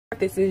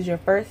this is your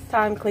first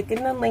time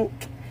clicking the link.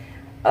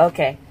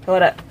 Okay,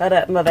 hold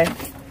up, mother.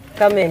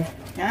 Come in.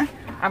 Huh?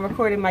 I'm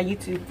recording my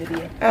YouTube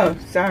video. Oh,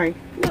 sorry.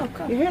 No,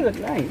 come. Your hair looks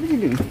nice. What you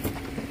doing?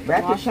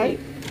 Wrap your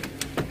shape.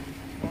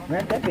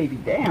 Wrap that baby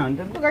down.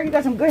 Look like you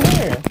got some good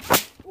hair.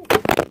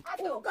 I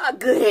don't got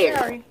good hair.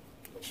 Sorry.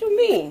 What you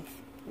mean?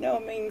 No, I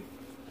mean...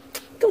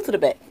 Go to the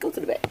back. Go to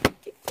the back.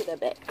 Get to the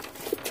back.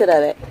 Get to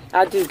the back.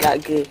 I do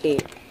got good hair.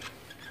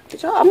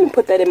 But y'all, I'm going to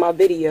put that in my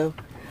video.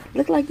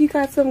 Look like you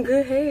got some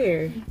good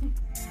hair.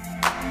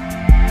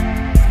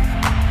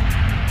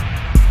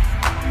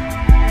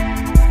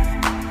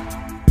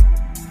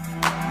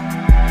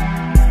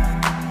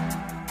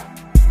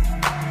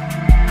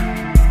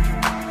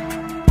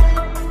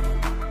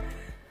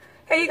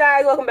 Hey you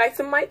guys, welcome back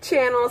to my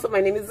channel. So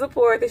my name is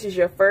Zipporah. This is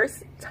your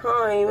first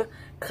time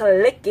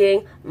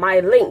clicking my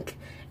link.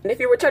 And if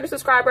you're a returning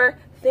subscriber,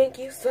 thank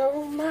you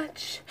so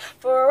much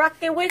for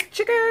rocking with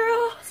your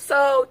girl.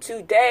 So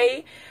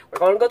today we're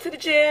going to go to the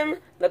gym.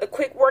 Another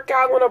quick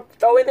workout I'm going to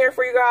throw in there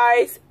for you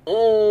guys.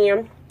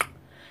 And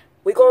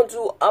we're going to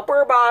do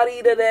upper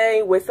body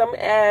today with some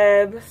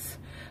abs.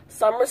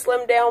 Summer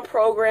Slim Down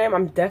program.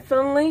 I'm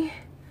definitely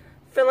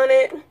feeling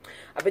it.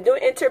 I've been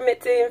doing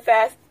intermittent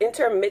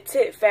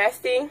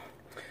fasting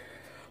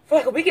for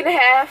like a week and a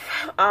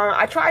half.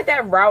 I tried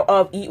that route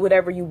of eat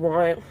whatever you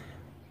want.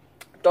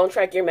 Don't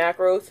track your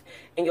macros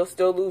and you'll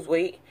still lose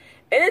weight.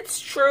 And it's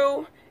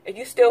true. If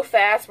you still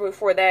fast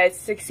for that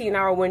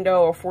 16-hour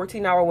window or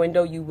 14-hour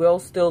window, you will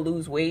still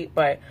lose weight.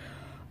 But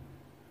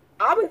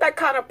I'm that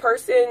kind of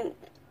person.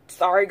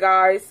 Sorry,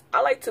 guys.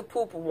 I like to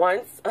poop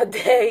once a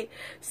day.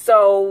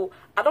 So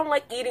I don't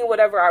like eating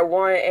whatever I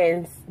want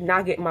and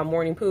not getting my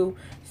morning poo.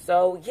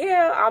 So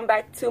yeah, I'm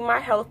back to my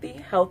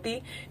healthy.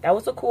 That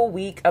was a cool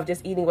week of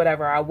just eating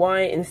whatever I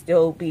want and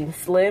still being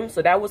slim.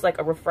 So that was like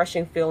a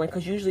refreshing feeling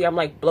because usually I'm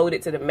like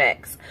bloated to the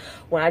max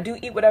when I do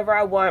eat whatever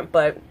I want.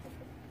 But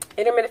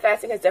intermittent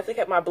fasting has definitely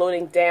kept my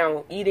bloating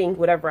down, eating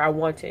whatever I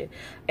wanted.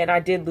 And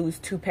I did lose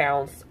 2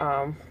 pounds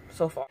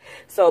so far.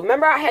 So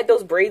remember I had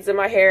those braids in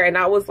my hair and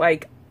I was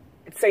like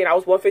saying I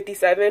was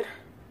 157.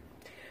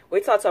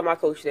 Wait till I tell my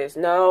coach this.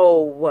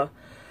 No.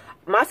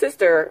 My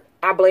sister,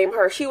 I blame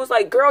her. She was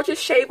like, girl,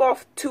 just shave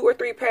off 2 or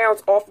 3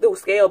 pounds off the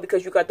scale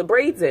because you got the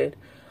braids in.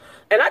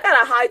 And I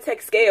got a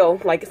high-tech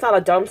scale. Like, it's not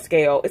a dumb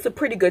scale. It's a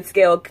pretty good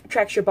scale. It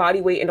tracks your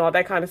body weight and all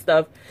that kind of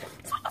stuff.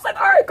 So I was like,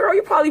 all right, girl,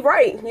 you're probably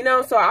right. You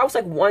know, so I was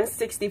like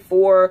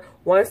 164,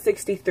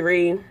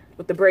 163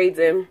 with the braids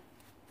in.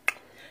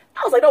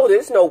 I was like, oh,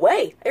 there's no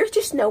way. There's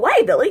just no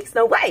way, Billy. There's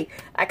no way.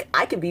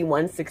 I could be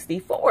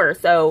 164.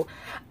 So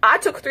I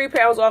took 3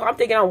 pounds off. I'm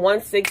thinking I'm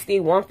 160,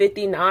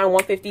 159,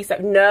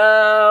 157.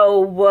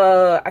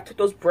 No. I took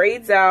those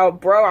braids out.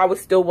 Bro, I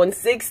was still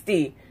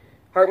 160.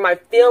 Hurt my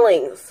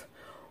feelings.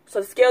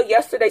 So the scale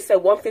yesterday said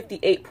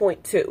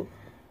 158.2.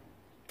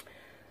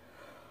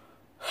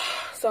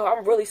 So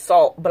I'm really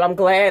salt. But I'm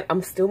glad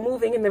I'm still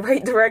moving in the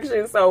right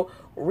direction. So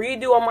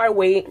redo on my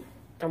weight.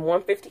 I'm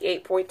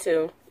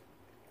 158.2.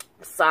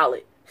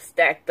 Solid,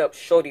 stacked up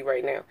shorty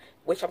right now,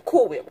 which I'm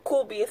cool with. I'm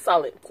cool being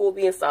solid.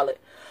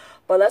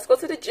 But let's go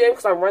to the gym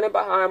because I'm running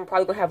behind. I'm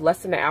probably gonna have less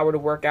than an hour to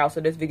work out, so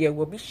this video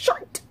will be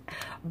short.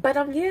 But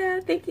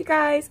yeah, thank you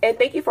guys, and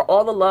thank you for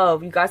all the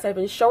love you guys have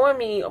been showing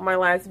me on my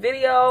last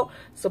video,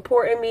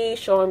 supporting me,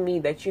 showing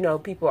me that, you know,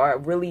 people are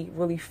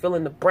really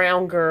feeling the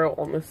brown girl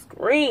on the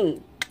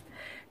screen.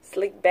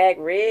 Slick back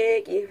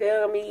rig, you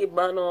feel me?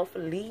 Bun off a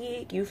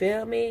leak, you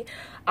feel me?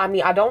 I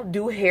mean, I don't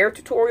do hair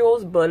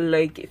tutorials, but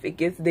like if it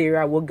gets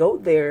there, I will go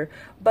there.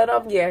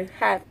 But yeah,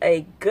 have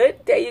a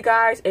good day, you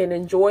guys, and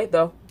enjoy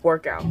the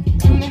workout.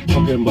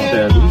 Talking about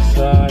that east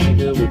side,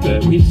 nigga, with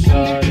that east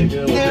side,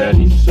 nigga, with that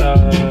east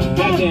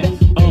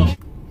side.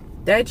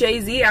 That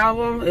Jay-Z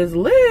album is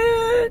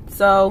lit,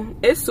 so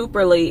it's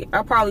super late.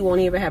 I probably won't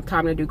even have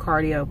time to do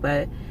cardio,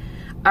 but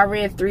I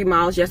ran 3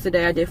 miles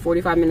yesterday. I did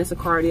 45 minutes of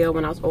cardio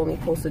when I was only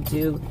supposed to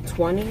do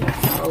 20.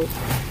 So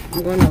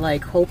I'm going to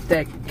like hope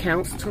that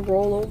counts to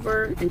roll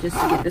over and just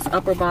get this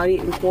upper body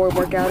and core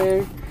workout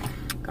in.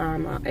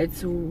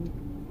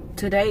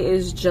 Today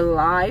is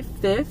July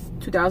 5th,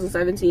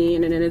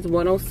 2017, and then it's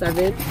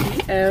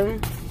 1:07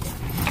 p.m.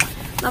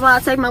 I'm about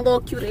to take my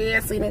little cute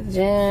ass in the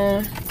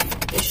gym.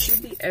 It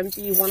should be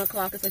empty. 1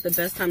 o'clock is like the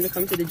best time to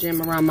come to the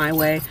gym around my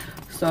way.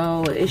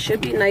 So it should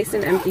be nice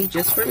and empty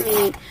just for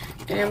me.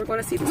 And we're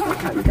going to see this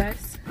workout, you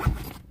guys.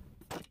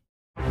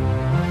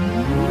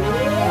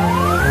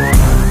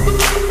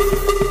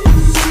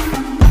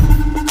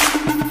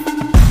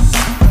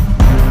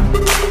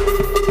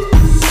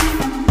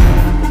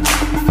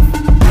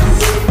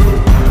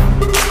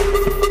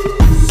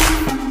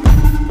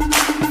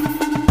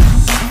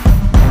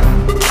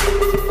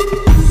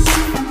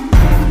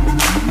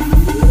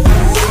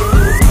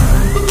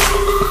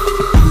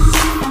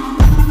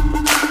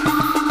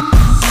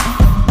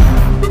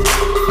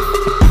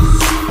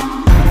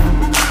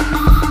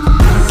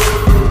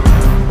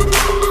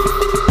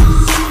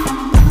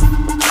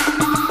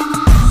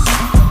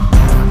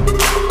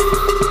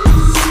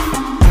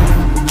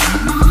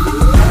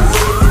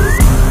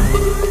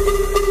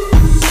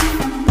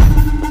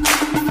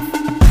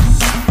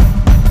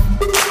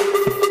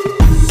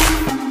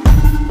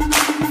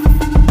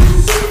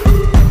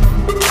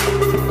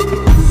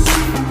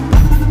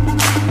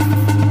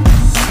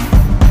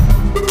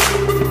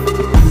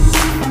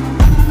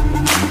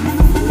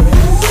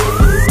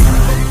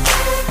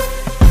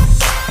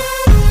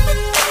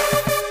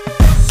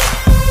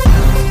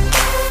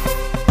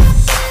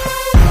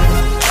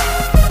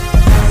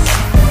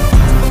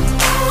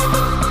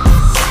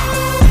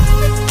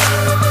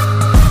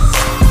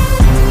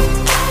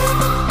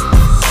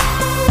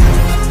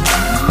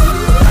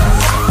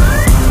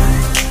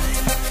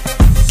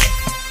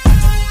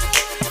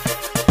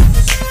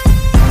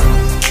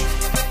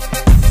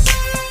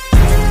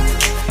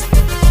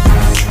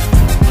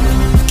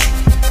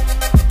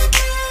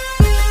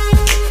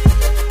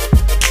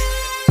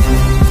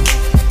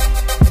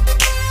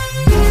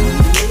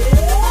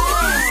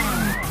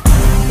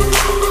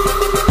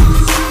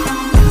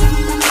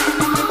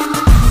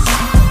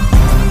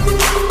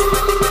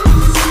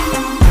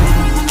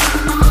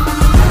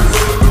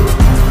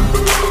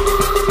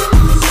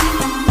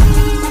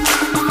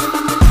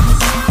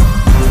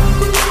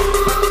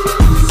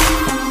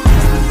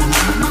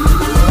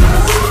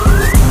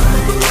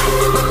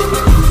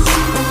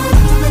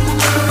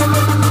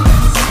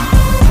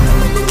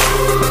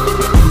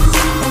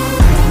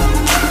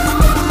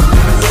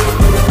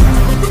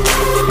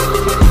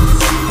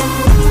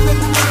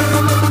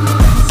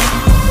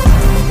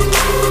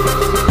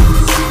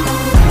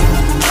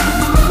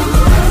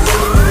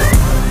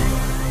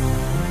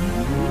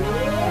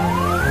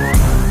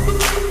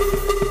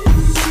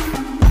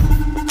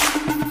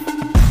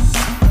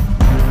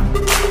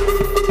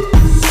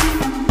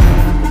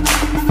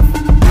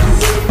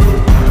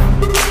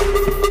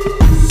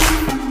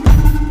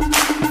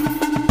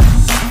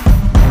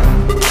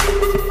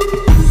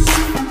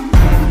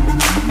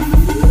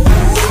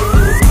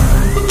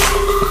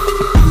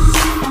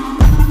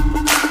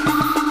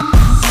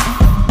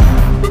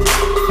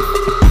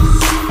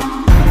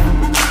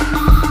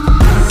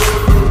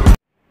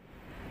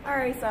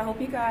 Alright, so I hope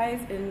you guys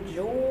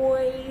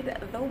enjoyed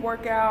the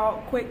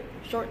workout. Quick,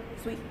 short,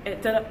 sweet, and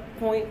to the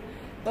point.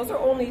 Those are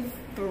only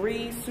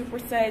 3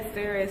 supersets.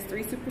 There is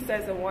 3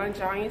 supersets and 1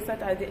 giant set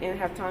that I didn't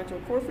have time to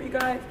record for you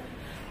guys.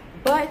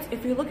 But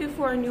if you're looking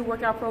for a new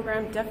workout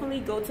program,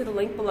 definitely go to the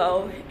link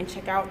below and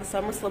check out the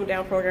Summer Slim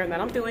Down program that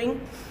I'm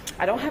doing.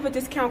 I don't have a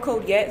discount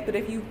code yet, but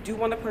if you do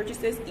want to purchase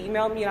this,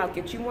 email me and I'll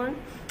get you one.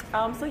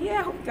 So yeah,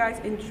 I hope you guys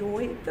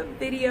enjoyed the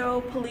video.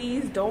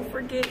 Please don't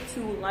forget to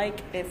like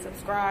and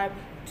subscribe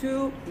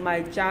to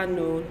my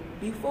channel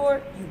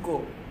before you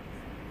go.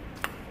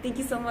 Thank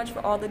you so much for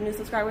all the new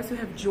subscribers who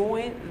have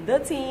joined the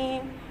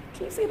team.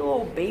 Can you see the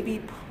little baby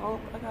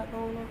pump I got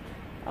going on?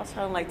 I was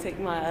trying to like take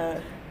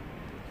my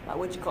my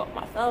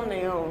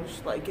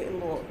thumbnails, like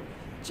getting a little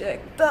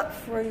jacked up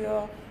for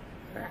y'all.